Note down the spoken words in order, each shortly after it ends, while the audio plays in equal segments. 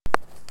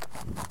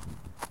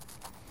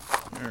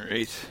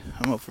Alright,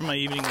 I'm out for my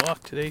evening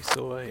walk today,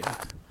 so I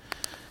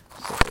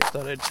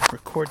thought I'd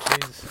record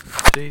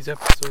today's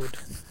episode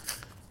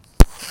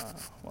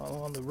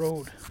while on the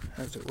road,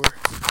 as it were.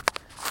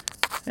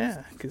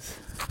 Yeah, because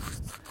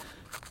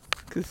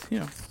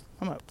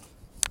I'm out.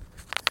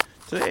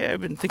 Today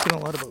I've been thinking a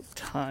lot about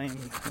time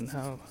and how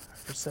our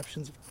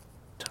perceptions of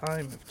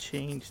time have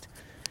changed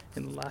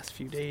in the last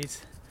few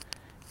days.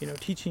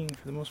 Teaching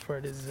for the most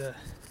part is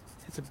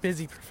it's a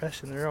busy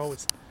profession. There are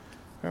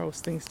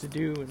always things to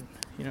do and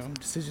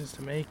decisions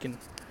to make, and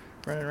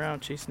running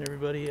around chasing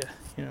everybody,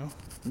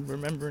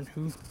 remembering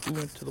who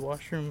went to the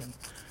washroom and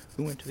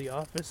who went to the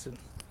office, and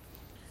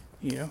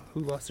who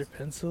lost their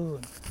pencil,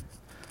 and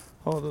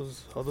all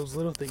those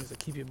little things that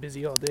keep you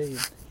busy all day.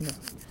 And you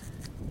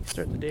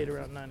start the day at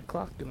around 9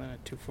 o'clock, and then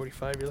at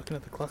 2:45 you're looking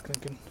at the clock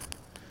thinking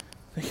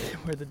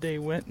where the day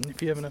went, and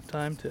if you have enough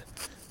time to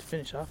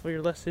finish off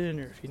your lesson,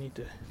 or if you need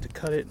to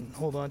cut it and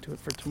hold on to it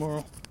for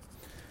tomorrow.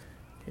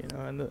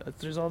 And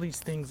there's all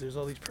these things, there's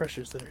all these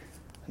pressures that are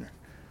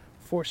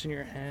forcing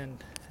your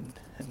hand, and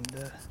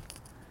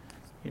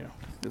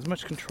as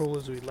much control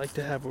as we'd like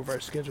to have over our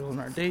schedule and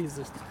our days,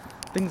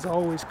 things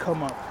always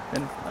come up,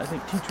 and I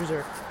think teachers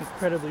are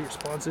incredibly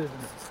responsive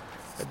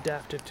and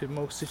adaptive to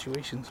most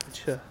situations,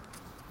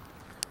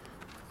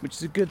 which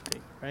is a good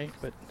thing, right?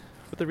 But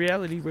the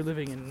reality we're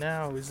living in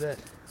now is that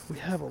we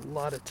have a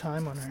lot of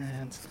time on our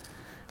hands,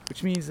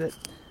 which means that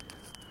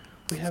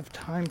we have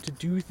time to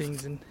do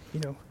things, and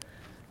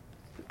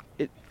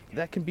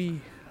that can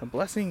be a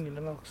blessing, and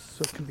it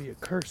also can be a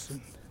curse,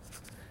 and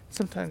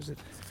sometimes it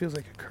feels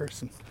like a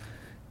curse, and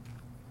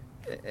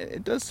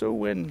it does so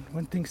when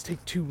things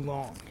take too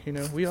long.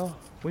 We all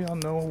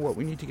know what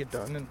we need to get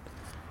done, and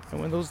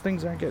when those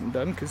things aren't getting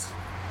done because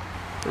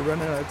we're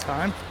running out of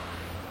time,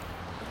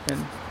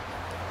 and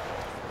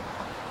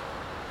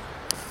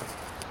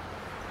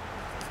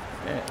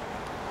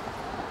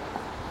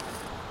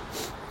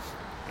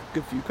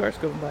good few cars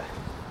going by.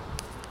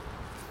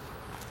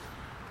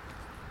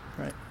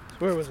 Right, so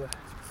where was I?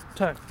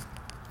 Time.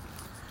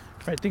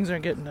 Right, things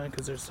aren't getting done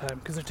because there's time,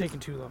 because they're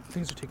taking too long.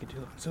 Things are taking too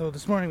long. So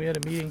this morning we had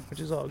a meeting, which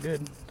is all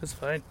good. That's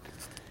fine.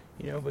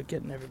 But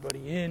getting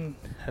everybody in,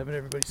 having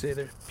everybody say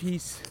their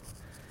piece,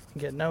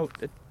 and getting out,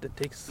 that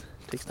takes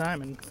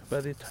time. And by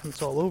the time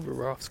it's all over,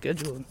 we're off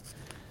schedule, and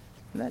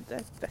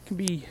that can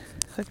be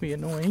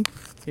annoying,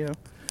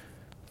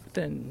 But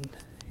then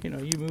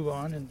you move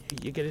on and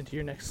you get into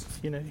your next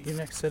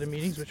set of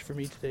meetings, which for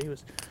me today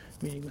was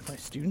meeting with my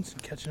students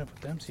and catching up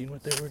with them, seeing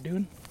what they were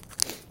doing.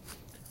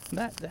 And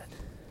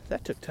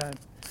that took time.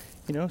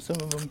 Some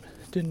of them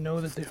didn't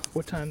know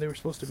what time they were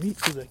supposed to meet,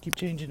 because I keep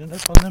changing it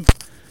up on them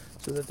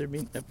so that they're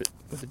meeting up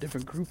with a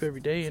different group every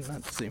day and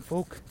not the same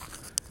folk.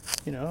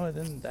 And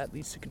then that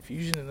leads to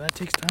confusion, and that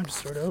takes time to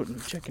sort out,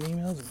 and checking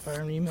emails and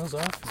firing emails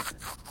off,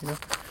 and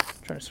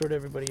trying to sort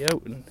everybody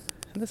out, and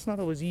that's not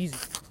always easy,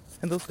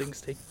 and those things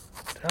take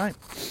time.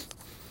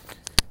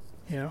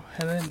 And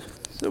then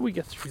so we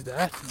get through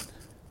that, and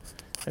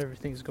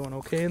everything's going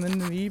okay. And then in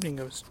the evening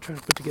I was trying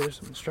to put together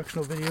some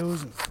instructional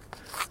videos, and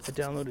I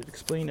downloaded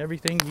Explain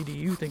Everything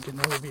EDU, thinking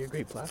that would be a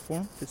great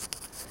platform.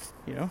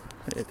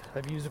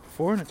 I've used it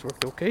before and it's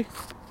worked okay.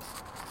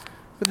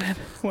 But then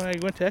when I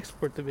went to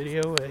export the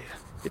video,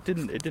 it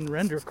didn't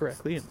render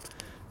correctly, and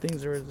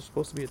things that were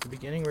supposed to be at the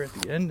beginning were at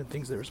the end, and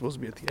things that were supposed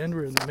to be at the end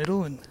were in the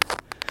middle, and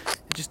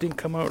it just didn't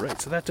come out right.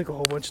 So that took a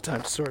whole bunch of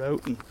time to sort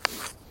out, and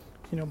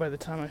by the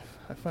time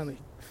I finally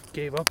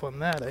gave up on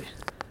that, I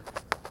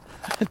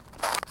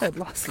had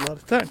lost a lot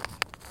of time.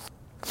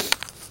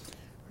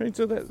 Right,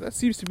 so that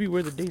seems to be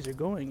where the days are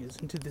going, is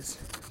into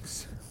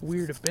this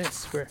weird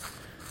abyss where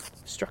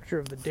the structure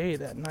of the day,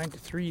 that 9 to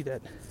 3,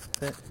 that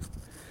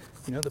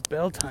the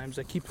bell times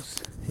that keep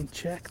us in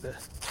check, the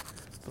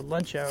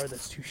lunch hour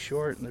that's too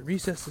short, and the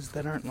recesses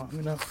that aren't long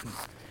enough,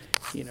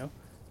 and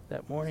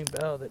that morning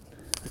bell that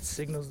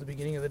signals the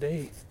beginning of the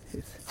day,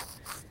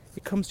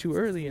 it comes too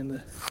early,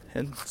 and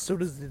so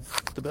does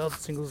the bell that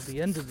signals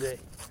the end of the day.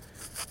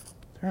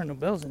 There aren't no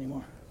bells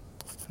anymore,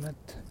 and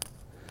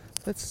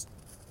that's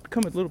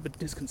become a little bit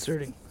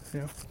disconcerting.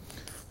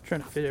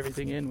 Trying to fit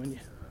everything in when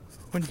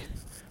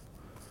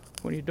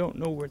you don't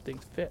know where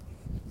things fit.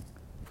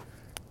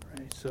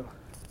 Right, so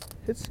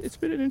it's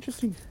been an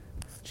interesting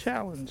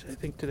challenge, I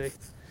think, today,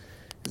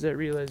 is that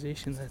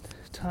realization that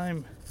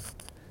time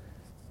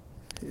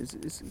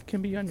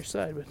can be on your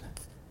side, but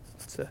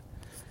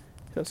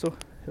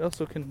it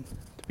also can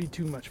be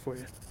too much for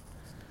you.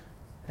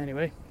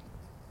 Anyway,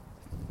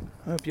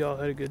 I hope you all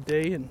had a good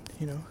day, and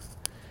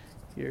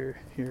your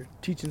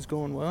teaching's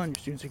going well, and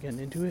your students are getting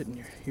into it,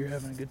 and you're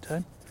having a good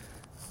time.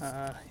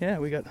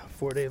 We got a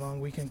 4-day long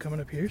weekend coming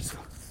up here, so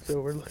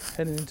we're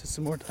heading into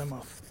some more time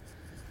off,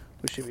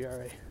 which should be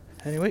alright.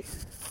 Anyway,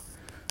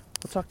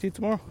 I'll talk to you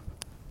tomorrow.